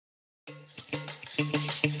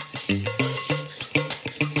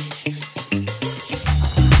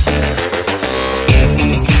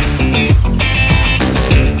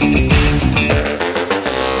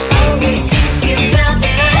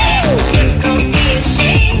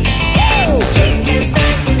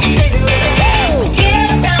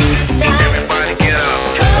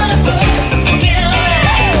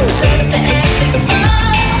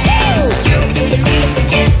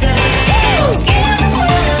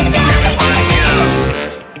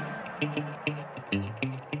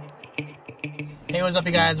Hey, what's up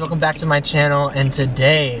you guys? Welcome back to my channel, and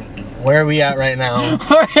today, where are we at right now?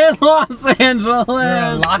 We're in Los Angeles!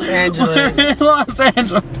 We're in Los Angeles. We're in Los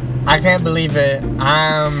Angeles! I can't believe it.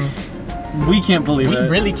 We can't believe it. We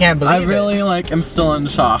really can't believe it. I really, am still in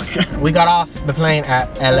shock. We got off the plane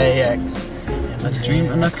at LAX. I dream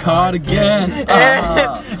in a cardigan.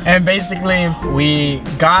 And basically, we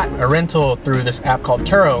got a rental through this app called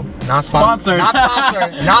Turo. Not sponsored. Not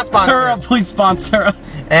sponsored. Not sponsored. Turo, please sponsor.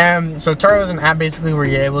 And so Turo is an app basically where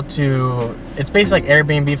you're able to, it's basically like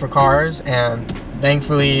Airbnb for cars, and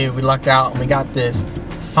thankfully we lucked out and we got this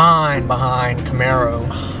fine behind Camaro.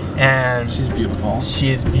 And she's beautiful.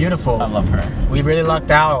 She is beautiful. I love her. We really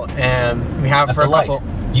lucked out, and we have for a couple.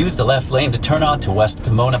 Use the left lane to turn onto West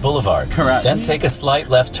Pomona Boulevard. Correct. Then take a slight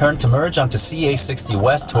left turn to merge onto CA60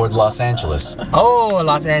 West toward Los Angeles. Oh,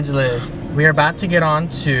 Los Angeles. We are about to get on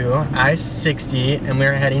to I-60, and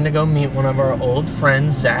we're heading to go meet one of our old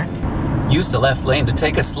friends, Zach. Use the left lane to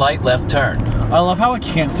take a slight left turn. I love how I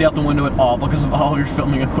can't see out the window at all because of all of your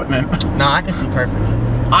filming equipment. No, I can see perfectly.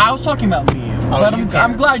 I was talking about me. Oh, but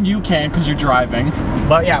I'm glad you can because you're driving.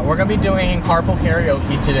 But yeah, we're going to be doing Carpool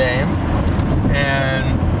Karaoke today.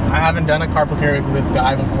 And I haven't done a Carpool Karaoke with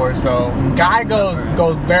Guy before, so Guy goes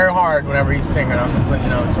very hard whenever he's singing. I'm just letting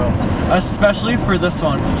you know. So especially for this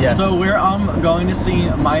one. Yes. So we're going to see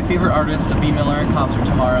my favorite artist, Bea Miller, in concert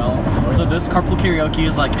tomorrow. So this Carpool Karaoke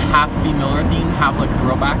is like half Bea Miller theme, half like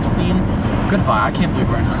Throwbacks theme. Good vibe. I can't believe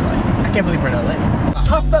we're in LA. I can't believe we're in LA.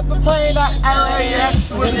 Hopped up the plane at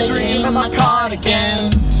LAX with a dream in my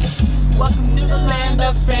cardigan. Welcome to the land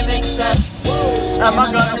of fame excess. Am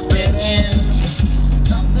I gonna fit in?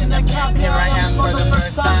 Here I am for the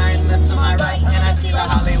first time. Look to my right and I see the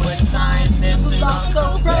Hollywood sign. This is all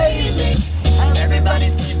so crazy. Everybody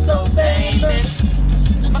seems so famous.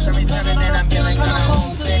 Must be 7 and I'm feeling kinda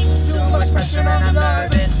homesick. Too much pressure and I'm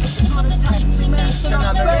nervous. It's on the taxi mention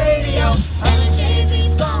on the radio. And the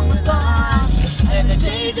Jay-Z song was on. And the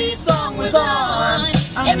Jay-Z song was on.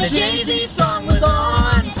 And the Jay-Z song was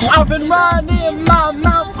on. I've been running my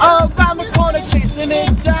mouth around the corner, chasing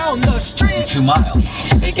it down the street. 2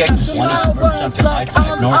 miles. Take exit 1 and merge onto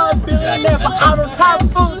I-5 north toward Sacramento. I don't have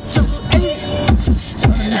food to eat.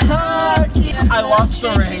 I lost the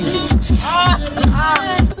ring.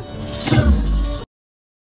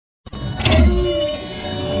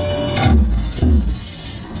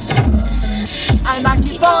 And I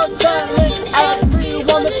keep on telling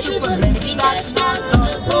everyone the truth, but maybe that's not the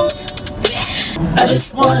truth. I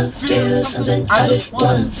just wanna feel something, I just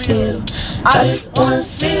wanna feel. I just wanna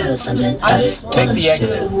feel something, I just wanna Take the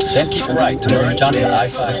exit, then keep right to merge onto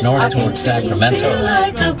I-5 north toward Sacramento. feel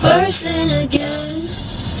like a person again.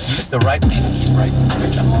 Use the right lane and keep right to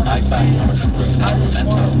merge onto I-5 north toward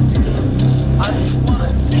Sacramento. I just wanna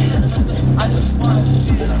feel something, I just wanna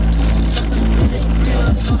feel something really real,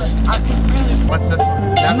 so that I can really. What's this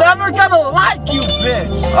one? Never gonna like you,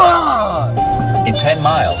 bitch! In 10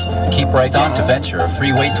 miles, keep right on to Ventura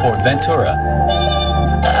Freeway toward Ventura.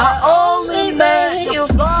 I only met you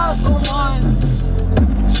for once,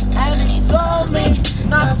 and he told me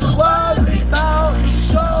not to worry about you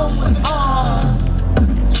showing off.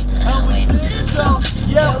 And we did so,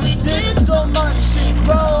 yeah, we did so much shit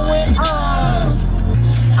going on.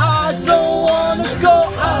 I don't wanna go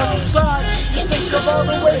outside. Can't think of all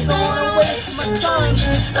the ways I wanna waste my time.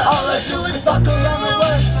 All I do is fuck around with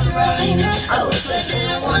words to rhyme. I wish I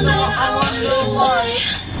didn't wonder, I wonder why.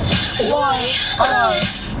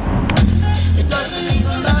 It doesn't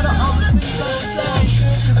even matter all the things I say.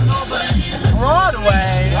 Nobody's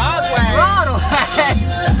Broadway!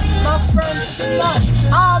 my friends tonight.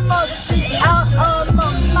 I must be out of my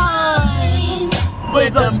mind.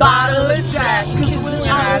 With a bottle of Jack, 'cause when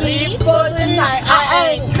I leave for the night,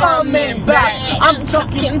 I ain't coming back. I'm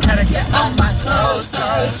talking, gotta get on my toes,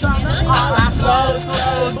 all our flows,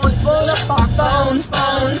 boys full of our phones.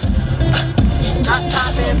 Not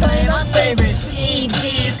stopping, playing our favorite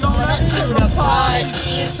CDs, going up to the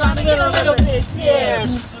parties, trying to get a little bit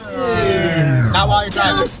Not while you're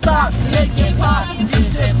driving. Don't stop making pop,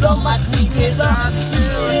 DJ blow my sneakers up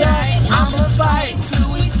tonight. I'ma fight till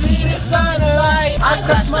we see the sunlight. I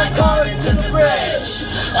crash my car into the bridge.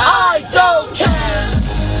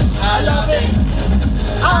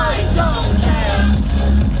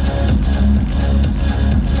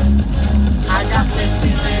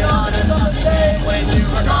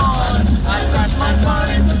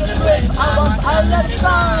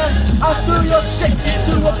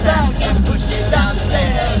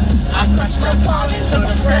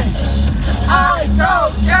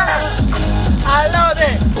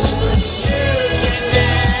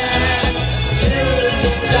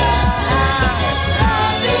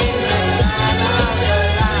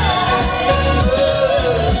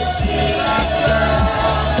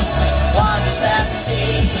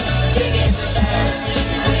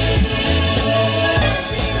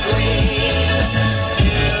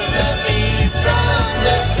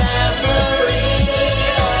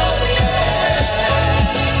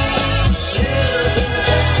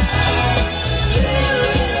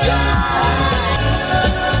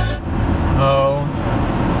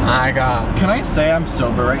 my god. Can I say I'm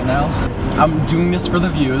sober right now? I'm doing this for the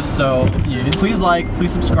views, so please like,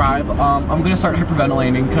 please subscribe. I'm gonna start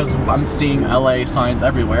hyperventilating because I'm seeing LA signs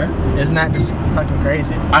everywhere. Isn't that just fucking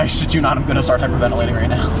crazy? I shit you not, I'm gonna start hyperventilating right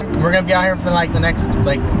now. We're gonna be out here for like the next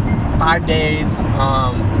 5 days,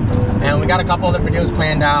 and we got a couple other videos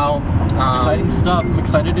planned out. Exciting stuff. I'm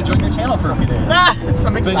excited to join your channel for a few days.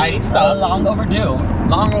 Some exciting stuff. Long overdue.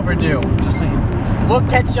 Long overdue. Just saying. We'll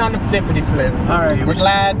catch you on the flippity flip. Alright. We're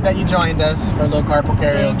glad that you joined us for a little carpool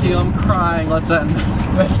karaoke. Thank you, I'm crying. Let's end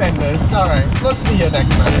this. Let's end this. Alright. We'll see you next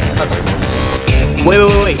time. Bye-bye.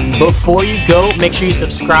 Wait. Before you go, make sure you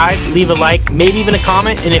subscribe, leave a like, maybe even a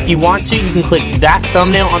comment, and if you want to, you can click that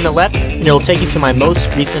thumbnail on the left, and it will take you to my most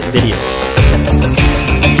recent video.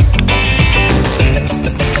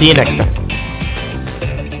 See you next time.